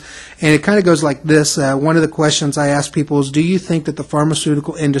games, and it kind of goes like this. One of the questions I ask people is, do you think that the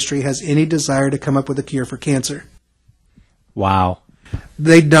pharmaceutical industry has any desire to come up with a cure for cancer? Wow.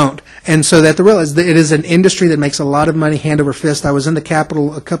 They don't. And so that the realize that it is an industry that makes a lot of money hand over fist. I was in the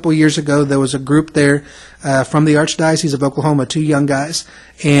Capitol a couple years ago. There was a group there from the Archdiocese of Oklahoma, 2 young guys,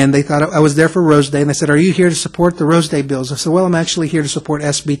 and they thought I was there for Rose Day, and they said, are you here to support the Rose Day bills? I said, well, I'm actually here to support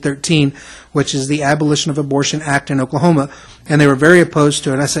SB 13, which is the Abolition of Abortion Act in Oklahoma. And they were very opposed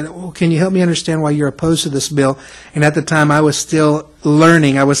to it. And I said, well, can you help me understand why you're opposed to this bill? And at the time, I was still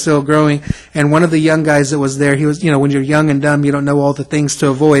learning. I was still growing. And one of the young guys that was there, he was, when you're young and dumb, you don't know all the things to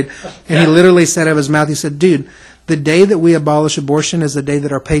avoid. And he literally said out of his mouth, he said, dude, the day that we abolish abortion is the day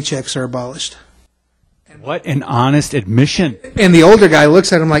that our paychecks are abolished. What an honest admission. And the older guy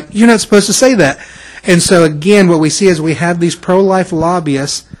looks at him like, you're not supposed to say that. And so again, what we see is we have these pro-life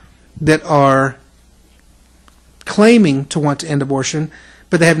lobbyists that are claiming to want to end abortion,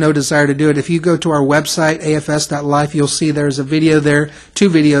 but they have no desire to do it. If you go to our website, afs.life, you'll see there's a video there, 2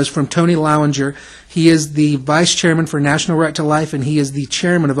 videos from Tony Lowinger. He is the vice chairman for National Right to Life, and he is the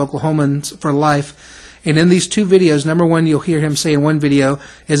chairman of Oklahomans for Life. And in these 2 videos, number one, you'll hear him say in one video,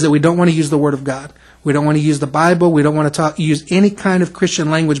 is that we don't want to use the Word of God. We don't want to use the Bible. We don't want to use any kind of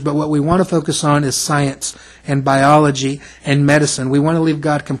Christian language, but what we want to focus on is science and biology and medicine. We want to leave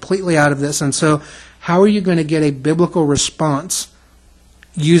God completely out of this. And so how are you going to get a biblical response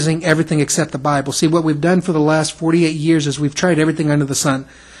using everything except the Bible? See, what we've done for the last 48 years is we've tried everything under the sun.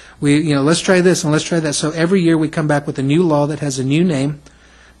 Let's try this and let's try that. So every year we come back with a new law that has a new name,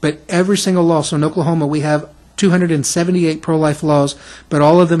 but every single law. So in Oklahoma we have 278 pro-life laws, but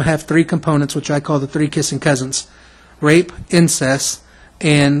all of them have 3 components, which I call the 3 kissing cousins: rape, incest,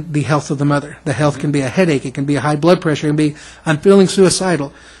 and the health of the mother. The health can be a headache, it can be a high blood pressure, it can be I'm feeling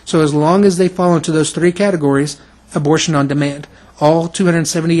suicidal. So as long as they fall into those 3 categories, abortion on demand. All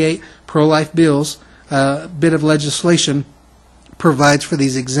 278 pro-life bills, bit of legislation, provides for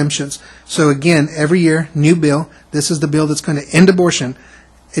these exemptions. So again, every year, new bill. This is the bill that's going to end abortion.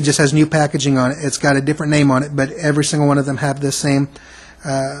 It just has new packaging on it. It's got a different name on it, but every single one of them have this same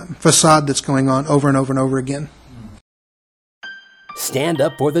facade that's going on over and over and over again. Stand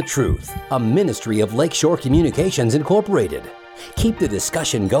Up for the Truth, a ministry of Lakeshore Communications Incorporated. Keep the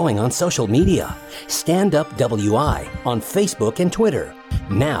discussion going on social media. Stand Up WI on Facebook and Twitter.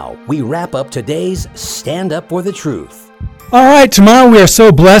 Now, we wrap up today's Stand Up for the Truth. All right, tomorrow we are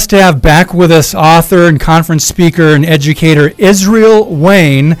so blessed to have back with us author and conference speaker and educator Israel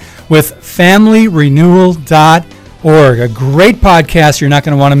Wayne with FamilyRenewal.org. A great podcast you're not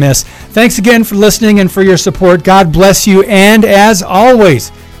going to want to miss. Thanks again for listening and for your support. God bless you, and as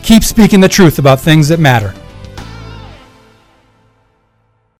always, keep speaking the truth about things that matter.